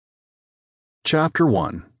Chapter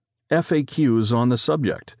 1. FAQs on the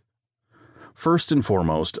subject. First and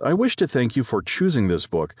foremost, I wish to thank you for choosing this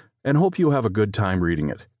book and hope you have a good time reading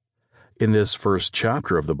it. In this first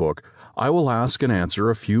chapter of the book, I will ask and answer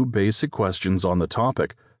a few basic questions on the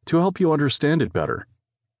topic to help you understand it better.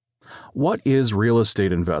 What is real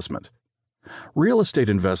estate investment? Real estate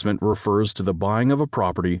investment refers to the buying of a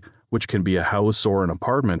property, which can be a house or an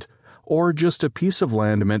apartment, or just a piece of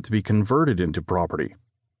land meant to be converted into property.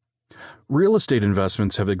 Real estate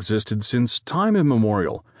investments have existed since time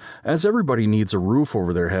immemorial, as everybody needs a roof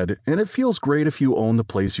over their head, and it feels great if you own the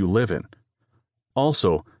place you live in.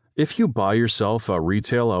 Also, if you buy yourself a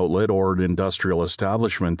retail outlet or an industrial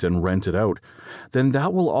establishment and rent it out, then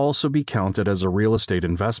that will also be counted as a real estate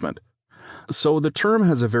investment. So the term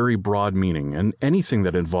has a very broad meaning, and anything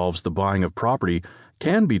that involves the buying of property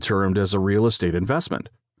can be termed as a real estate investment.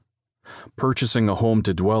 Purchasing a home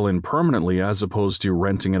to dwell in permanently as opposed to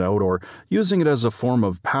renting it out or using it as a form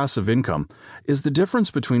of passive income is the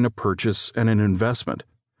difference between a purchase and an investment.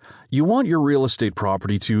 You want your real estate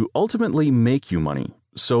property to ultimately make you money,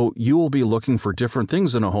 so you will be looking for different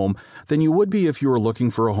things in a home than you would be if you were looking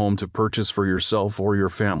for a home to purchase for yourself or your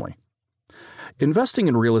family. Investing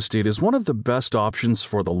in real estate is one of the best options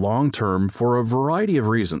for the long term for a variety of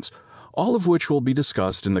reasons, all of which will be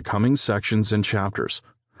discussed in the coming sections and chapters.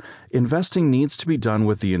 Investing needs to be done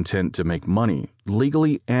with the intent to make money,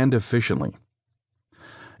 legally and efficiently.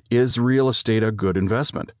 Is real estate a good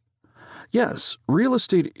investment? Yes, real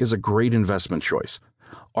estate is a great investment choice.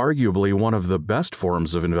 Arguably one of the best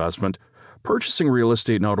forms of investment, purchasing real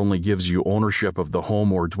estate not only gives you ownership of the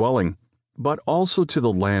home or dwelling, but also to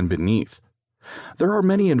the land beneath. There are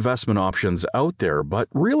many investment options out there, but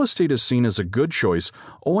real estate is seen as a good choice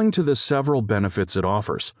owing to the several benefits it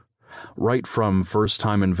offers. Right from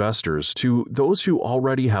first-time investors to those who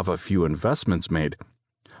already have a few investments made,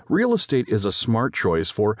 real estate is a smart choice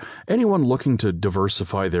for anyone looking to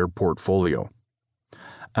diversify their portfolio.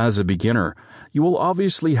 As a beginner, you will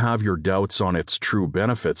obviously have your doubts on its true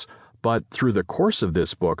benefits, but through the course of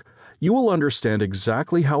this book, you will understand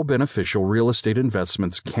exactly how beneficial real estate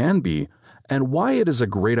investments can be and why it is a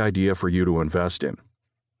great idea for you to invest in.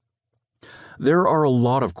 There are a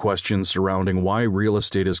lot of questions surrounding why real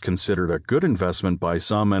estate is considered a good investment by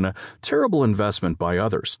some and a terrible investment by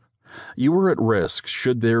others. You are at risk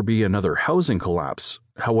should there be another housing collapse.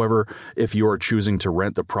 However, if you are choosing to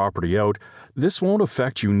rent the property out, this won't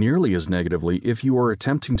affect you nearly as negatively if you are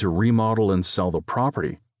attempting to remodel and sell the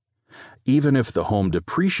property. Even if the home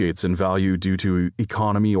depreciates in value due to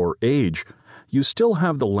economy or age, you still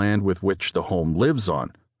have the land with which the home lives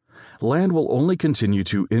on. Land will only continue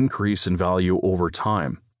to increase in value over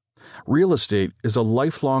time. Real estate is a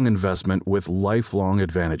lifelong investment with lifelong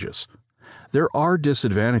advantages. There are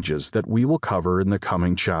disadvantages that we will cover in the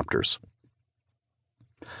coming chapters.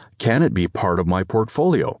 Can it be part of my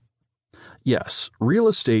portfolio? Yes, real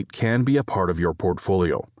estate can be a part of your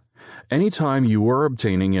portfolio. Anytime you are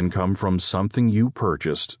obtaining income from something you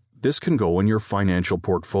purchased, this can go in your financial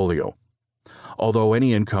portfolio. Although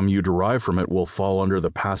any income you derive from it will fall under the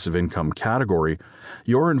passive income category,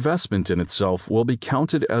 your investment in itself will be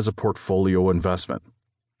counted as a portfolio investment.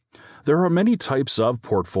 There are many types of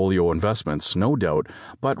portfolio investments, no doubt,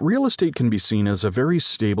 but real estate can be seen as a very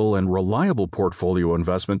stable and reliable portfolio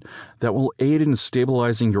investment that will aid in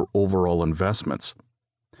stabilizing your overall investments.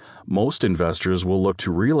 Most investors will look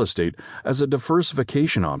to real estate as a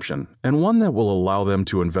diversification option and one that will allow them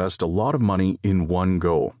to invest a lot of money in one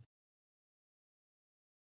go.